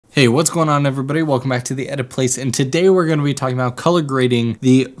Hey, what's going on everybody? Welcome back to the Edit Place, and today we're going to be talking about color grading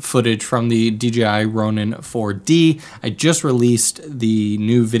the footage from the DJI Ronin 4D. I just released the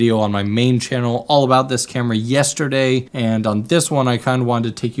new video on my main channel all about this camera yesterday, and on this one I kind of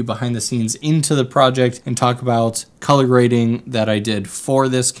wanted to take you behind the scenes into the project and talk about color grading that I did for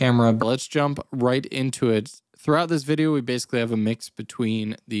this camera. But let's jump right into it. Throughout this video, we basically have a mix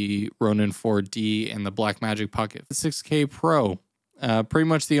between the Ronin 4D and the Blackmagic Pocket 6K Pro. Pretty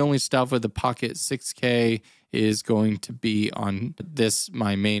much the only stuff with the Pocket 6K is going to be on this,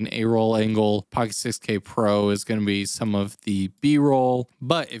 my main A-roll angle. Pocket 6K Pro is going to be some of the B-roll.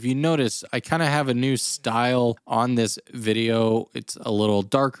 But if you notice, I kind of have a new style on this video. It's a little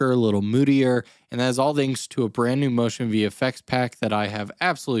darker, a little moodier, and that is all thanks to a brand new motion VFX pack that I have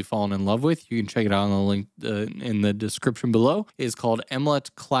absolutely fallen in love with. You can check it out on the link in the description below. It's called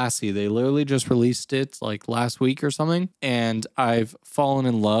mLut Classy. They literally just released it like last week or something, and I've fallen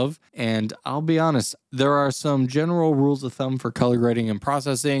in love. And I'll be honest, there are some general rules of thumb for color grading and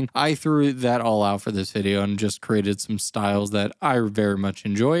processing. I threw that all out for this video and just created some styles that I very much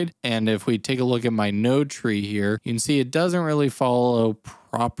enjoyed. And if we take a look at my node tree here, you can see it doesn't really follow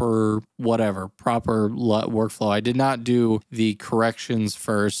proper LUT workflow. I did not do the corrections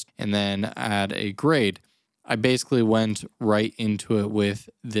first and then add a grade. I basically went right into it with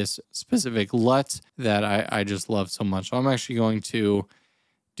this specific LUT that I just love so much. So I'm actually going to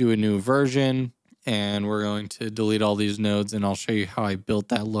do a new version, and we're going to delete all these nodes, and I'll show you how I built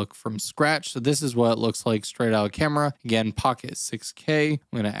that look from scratch. So this is what it looks like straight out of camera. Again, Pocket 6K.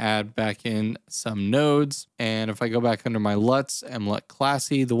 I'm going to add back in some nodes. And if I go back under my LUTs, mLut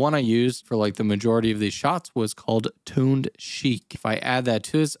Classy, the one I used for like the majority of these shots was called Toned Chic. If I add that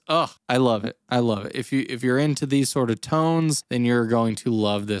to this, I love it. I love it. If you're into these sort of tones, then you're going to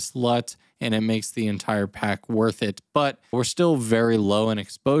love this LUT, and it makes the entire pack worth it. But we're still very low in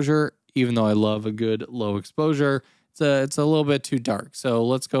exposure. Even though I love a good low exposure, it's a little bit too dark. So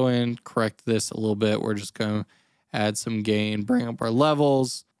let's go in, correct this a little bit. We're just going to add some gain, bring up our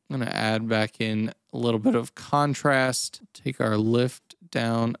levels. I'm going to add back in a little bit of contrast, take our lift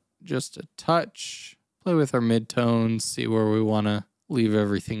down just a touch, play with our midtones, see where we want to leave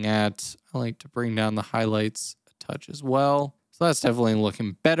everything at. I like to bring down the highlights a touch as well. So that's definitely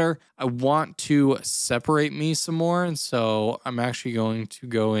looking better. I want to separate me some more, and so I'm actually going to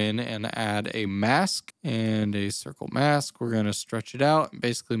go in and add a mask and a circle mask. We're going to stretch it out and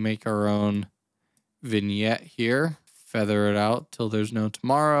basically make our own vignette here. Feather it out till there's no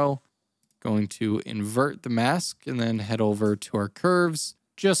tomorrow. Going to invert the mask and then head over to our curves.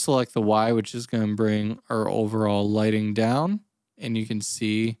 Just select the Y, which is going to bring our overall lighting down, and you can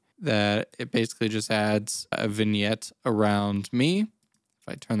see that it basically just adds a vignette around me. If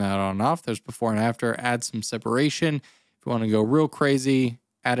I turn that on and off, there's before and after. Add some separation. If you want to go real crazy,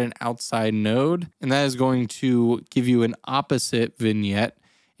 add an outside node, and that is going to give you an opposite vignette.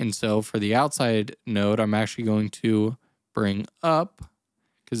 And so for the outside node, I'm actually going to bring up,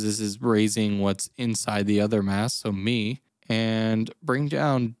 because this is raising what's inside the other mask, so me, and bring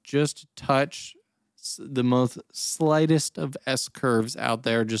down just a touch, the most slightest of S curves out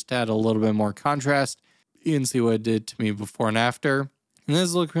there, just to add a little bit more contrast. You can see what it did to me before and after. And this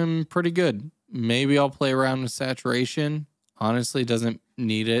is looking pretty good. Maybe I'll play around with saturation. Honestly, doesn't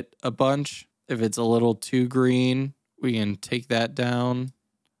need it a bunch. If it's a little too green, we can take that down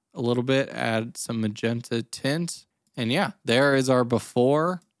a little bit, add some magenta tint. And yeah, there is our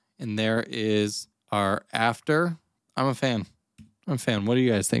before, and there is our after. I'm a fan. What do you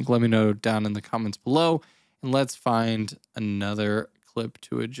guys think? Let me know down in the comments below, and let's find another clip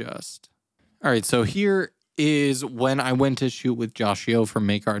to adjust. All right, so here is when I went to shoot with Josh Yo from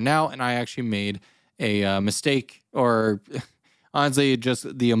Make Art Now, and I actually made a mistake, or honestly,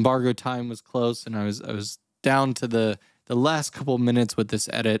 just the embargo time was close, and I was down to the last couple minutes with this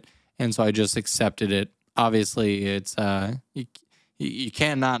edit, and so I just accepted it. Obviously, it's you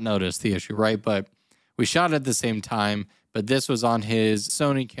cannot notice the issue, right? But we shot at the same time. But this was on his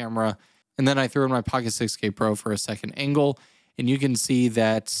Sony camera. And then I threw in my Pocket 6K Pro for a second angle. And you can see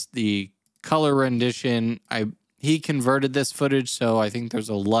that the color rendition, he converted this footage. So I think there's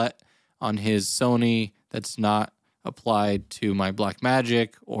a LUT on his Sony that's not applied to my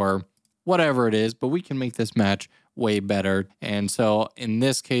Blackmagic or whatever it is. But we can make this match way better. And so in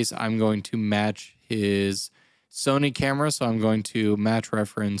this case, I'm going to match his Sony camera. So I'm going to match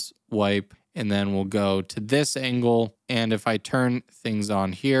reference, wipe, and then we'll go to this angle. And if I turn things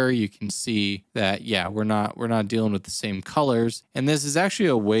on here, you can see that, yeah, we're not dealing with the same colors. And this is actually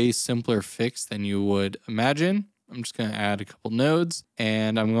a way simpler fix than you would imagine. I'm just going to add a couple nodes,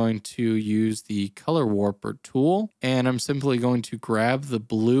 and I'm going to use the color warper tool, and I'm simply going to grab the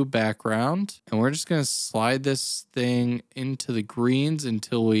blue background, and we're just going to slide this thing into the greens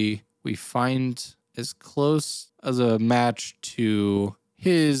until we find as close as a match to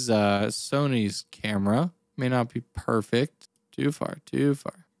his Sony's camera. May not be perfect. Too far.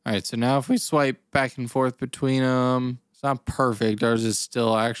 All right, so now if we swipe back and forth between them, it's not perfect. Ours is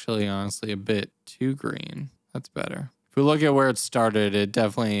still actually, honestly, a bit too green. That's better. If we look at where it started, it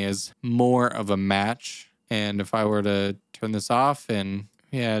definitely is more of a match. And if I were to turn this off and,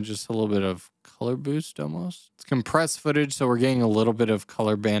 yeah, just a little bit of color boost almost. It's compressed footage, so we're getting a little bit of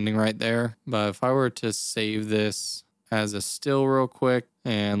color banding right there. But if I were to save this as a still real quick,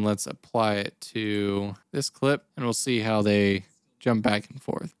 and let's apply it to this clip, and we'll see how they jump back and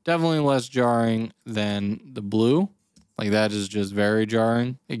forth. Definitely less jarring than the blue. Like that is just very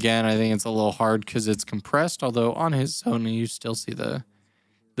jarring. Again, I think it's a little hard because it's compressed, although on his Sony you still see the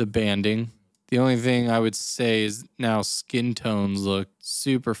banding. The only thing I would say is now skin tones look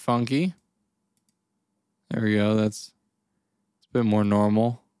super funky. There we go. It's a bit more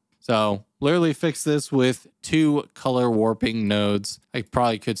normal. So literally fix this with 2 color warping nodes. I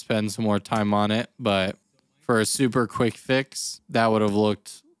probably could spend some more time on it, but for a super quick fix, that would have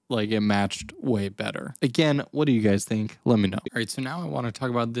looked like it matched way better. Again, what do you guys think? Let me know. All right, so now I want to talk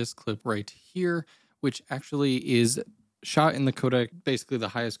about this clip right here, which actually is shot in the codec, basically the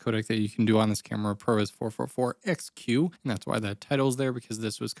highest codec that you can do on this camera, ProRes 444XQ. And that's why that title's there, because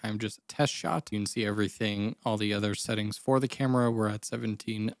this was kind of just a test shot. You can see everything, all the other settings for the camera were at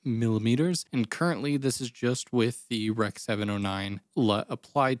 17 millimeters. And currently this is just with the Rec 709 LUT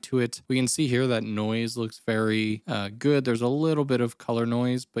applied to it. We can see here that noise looks very good. There's a little bit of color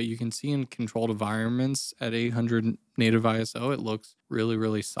noise, but you can see in controlled environments at 800 native ISO, it looks really,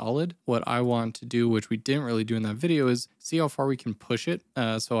 really solid. What I want to do, which we didn't really do in that video, is see how far we can push it.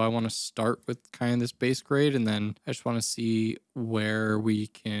 So I want to start with kind of this base grade, and then I just want to see where we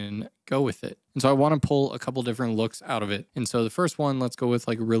can go with it. And so I want to pull a couple different looks out of it. And so the first one, let's go with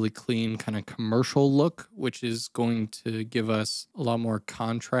like a really clean kind of commercial look, which is going to give us a lot more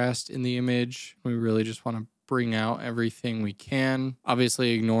contrast in the image. We really just want to bring out everything we can.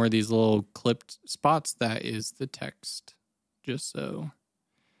 Obviously ignore these little clipped spots. That is the text, just so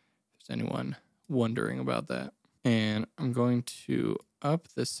if there's anyone wondering about that. And I'm going to up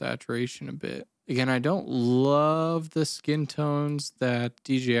the saturation a bit. Again, I don't love the skin tones that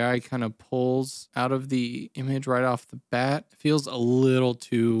DJI kind of pulls out of the image right off the bat. It feels a little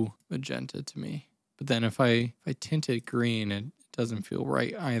too magenta to me. But then if I tint it green, it doesn't feel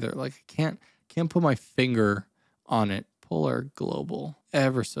right either. Like I can't put my finger on it. Polar global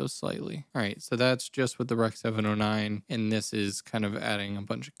ever so slightly. All right, so that's just with the Rec 709, and this is kind of adding a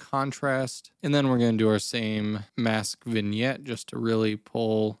bunch of contrast. And then we're going to do our same mask vignette just to really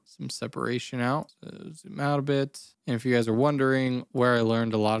pull some separation out. So zoom out a bit. And if you guys are wondering where I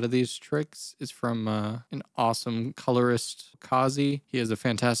learned a lot of these tricks, is from an awesome colorist, Kazi. He has a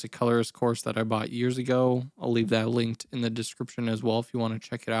fantastic colorist course that I bought years ago. I'll leave that linked in the description as well if you want to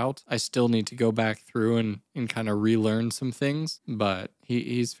check it out. I still need to go back through and kind of relearn some things, but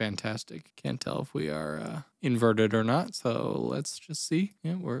he's fantastic. Can't tell if we are inverted or not, so let's just see.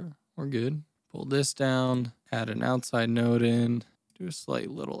 Yeah, we're good. Pull this down, add an outside node in, do a slight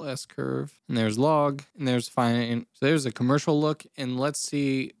little S-curve, and there's log, and there's fine. So there's a commercial look, and let's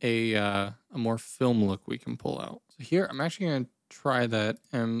see a more film look we can pull out. So here, I'm actually going to try that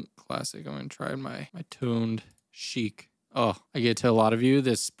M Classic. I'm going to try my toned chic. Oh, I get to a lot of you,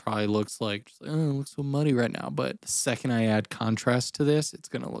 this probably looks like, oh, it looks so muddy right now. But the second I add contrast to this, it's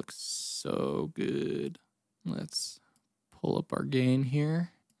going to look so good. Let's pull up our gain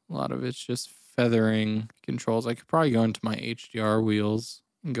here. A lot of it's just feathering controls. I could probably go into my HDR wheels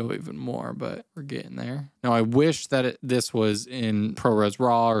and go even more, but we're getting there. Now, I wish that this was in ProRes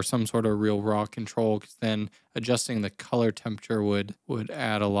RAW or some sort of real RAW control, because then adjusting the color temperature would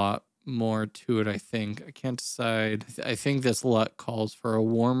add a lot more to it. I think I can't decide. I think this LUT calls for a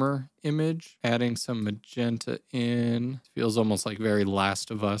warmer image. Adding some magenta in feels almost like very Last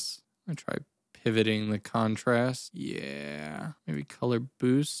of Us. I'm gonna try pivoting the contrast. Yeah, maybe color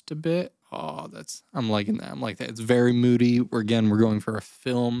boost a bit. Oh, I'm liking that. I'm like that. It's very moody. We're going for a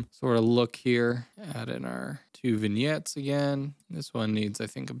film sort of look here. Add in our 2 vignettes again. This one needs, I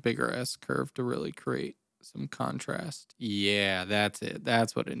think, a bigger S curve to really create some contrast. Yeah, that's it.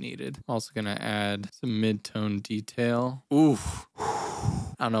 That's what it needed. Also gonna add some mid-tone detail. Oof.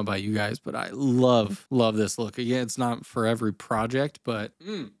 I don't know about you guys, but I love this look. Again, it's not for every project, but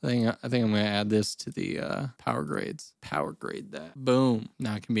I think I'm going to add this to the power grades. Power grade that. Boom.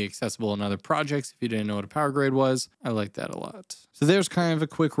 Now it can be accessible in other projects if you didn't know what a power grade was. I like that a lot. So there's kind of a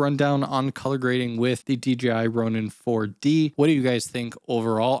quick rundown on color grading with the DJI Ronin 4D. What do you guys think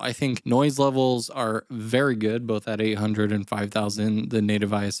overall? I think noise levels are very good, both at 800 and 5000, the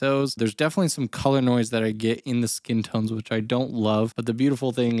native ISOs. There's definitely some color noise that I get in the skin tones, which I don't love. But the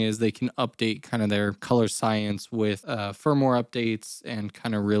beautiful thing is they can update kind of their color science with firmware updates and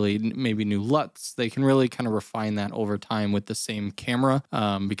kind of really maybe new LUTs. They can really kind of refine that over time with the same camera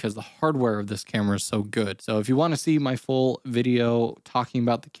because the hardware of this camera is so good. So if you want to see my full video talking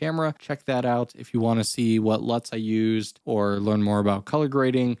about the camera, check that out. If you want to see what LUTs I used or learn more about color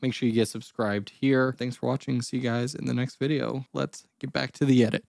grading, make sure you get subscribed here. Thanks for watching. See you guys in the next video. Let's get back to the edit.